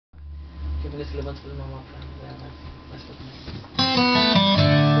Que a Vanessa levanta pra normal pra gravar.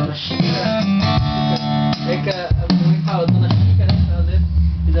 Dona Xícara. É que a mãe fala, Dona Xícara, às vezes,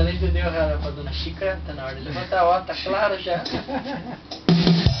 e além de beber pra Dona Xícara, tá na hora de levantar, ó, tá claro já.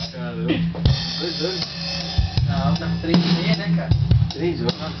 Caramba, 2 anos. Não, tá com 3,5, né, cara? 3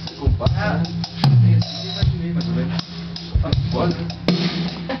 anos, se compara. Mais ou menos. Pode?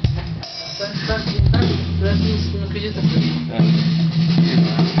 Não acredita.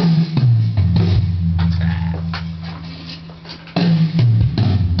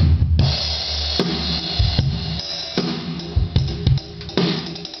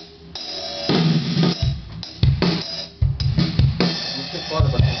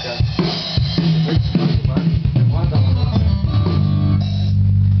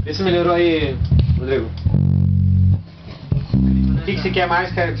 Vê se melhorou aí, Rodrigo. O que você quer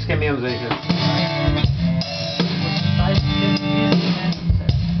mais, cara? O que você quer menos aí, cara?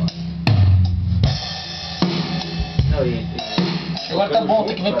 Agora tá bom,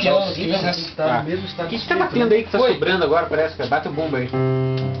 tem que ver piano, tem que ver o resto. Tá. O que você tá batendo aí que tá sobrando agora, parece, cara? Bate o bumbo aí.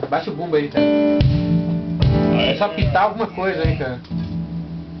 Bate o bumbo aí, cara. É só pitar alguma coisa aí, cara.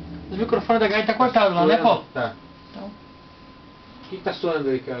 O microfone da gaita tá cortado lá, né, Paulo? Tá. Então. O que tá soando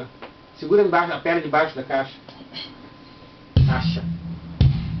aí, cara? Segura embaixo, a perna de baixo da caixa. Caixa.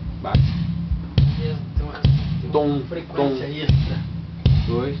 Baixo. Tem uma frequência extra.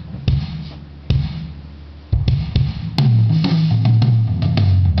 2.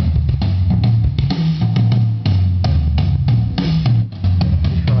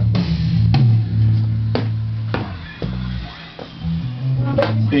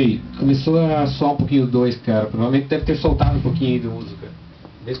 Ei, começou a soar um pouquinho o 2, cara. Provavelmente deve ter soltado um pouquinho aí do música.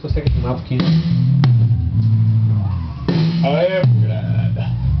 Vê se consegue arrumar um pouquinho. Aê, brada.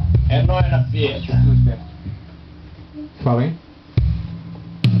 É nóis na fita. Fala, hein?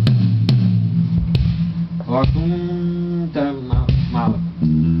 Ó, tá mala.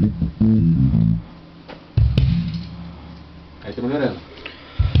 Aí tá melhorando.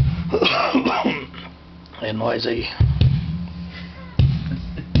 É nóis aí.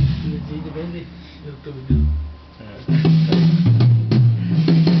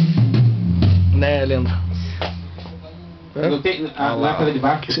 Né, Eleandro? A lâmpada de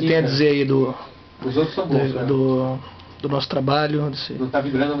baixo. O que você tem a dizer aí do... Os outros são bons, né? do nosso trabalho, desse não tá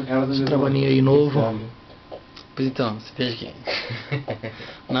vibrando, esse trabalhinho aí novo. Pois então, você veja que...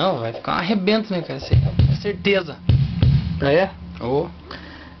 Não, vai ficar um arrebento, né, cara? Com certeza. Ah, é? Oh.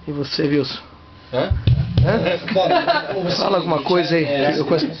 E você, Vilson? Hã? Fala alguma coisa aí,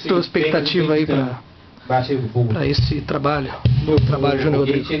 com a tua expectativa aí pra esse trabalho, meu trabalho, Júnior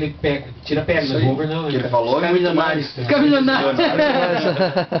Rodrigo. Ele pega, tira a perna, não over não. Ele falou é milionário. Fica milionário.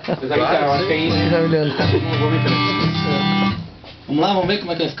 Vamos lá, vamos ver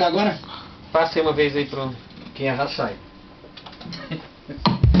como é que vai ficar agora? Passa aí uma vez aí pro quem errar sai.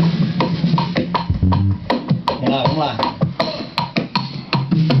 Vamos lá, vamos lá.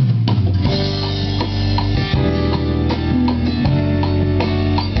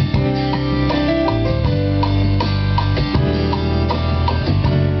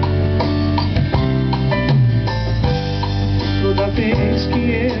 Toda vez que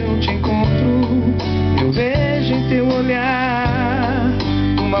eu te encontro, eu vejo em teu olhar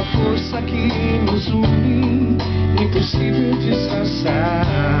uma força que nos une, impossível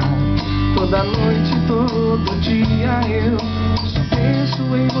disfarçar. Toda noite, todo dia eu só penso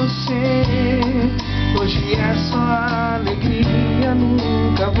em você. Hoje é só alegria,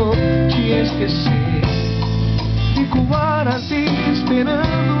 nunca vou te esquecer. Fico horas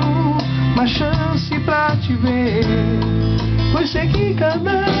esperando uma chance pra te ver, pois sei que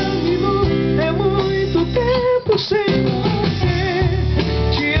cada minuto é muito tempo sem você.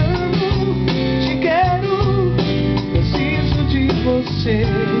 Te amo, te quero, preciso de você.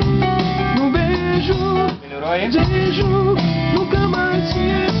 No beijo, desejo nunca mais te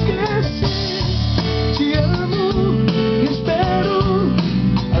esquecer. Te amo, espero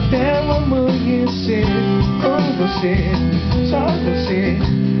até o amanhecer. Com você, só você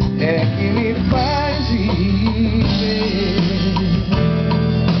é que me faz viver.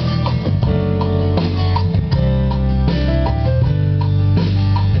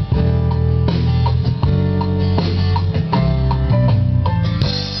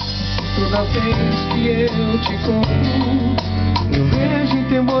 Toda vez que eu te encontro, eu vejo em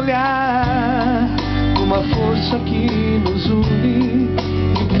teu olhar uma força que nos une,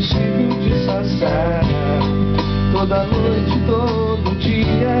 impossível disfarçar. Toda noite, todo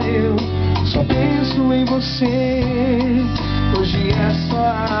dia eu só penso em você. Hoje é só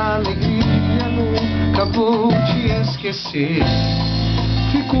alegria, nunca vou te esquecer.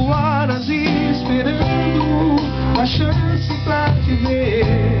 Fico horas chance pra te ver.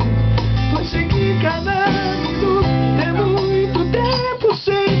 Pois sei que cada minuto é muito tempo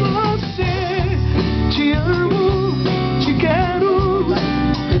sem você. Te amo, te quero,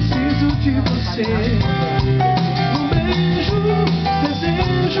 preciso de você. Um beijo,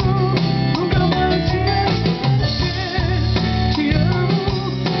 desejo, nunca mais te esquecer. Te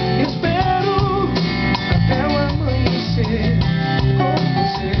amo, espero até o amanhecer. Com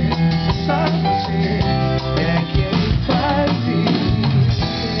você, só você é quem me faz viver.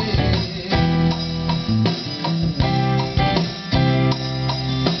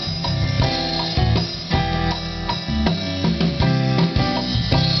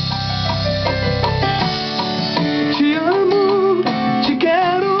 Te amo, te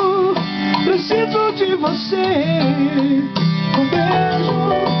quero, preciso de você. Um beijo,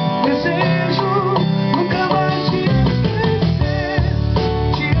 desejo, nunca mais te esquecer.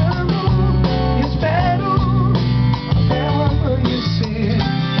 Te amo e espero até o amanhecer.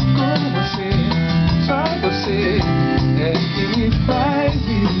 Com você, só você é que me faz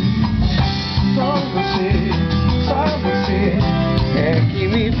viver. Só você, só você é que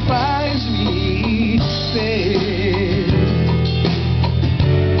me faz viver.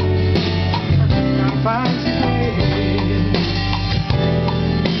 Me faz viver.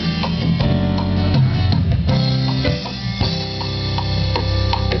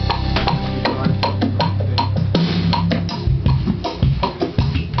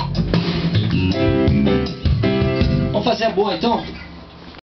 Vamos fazer a boa então?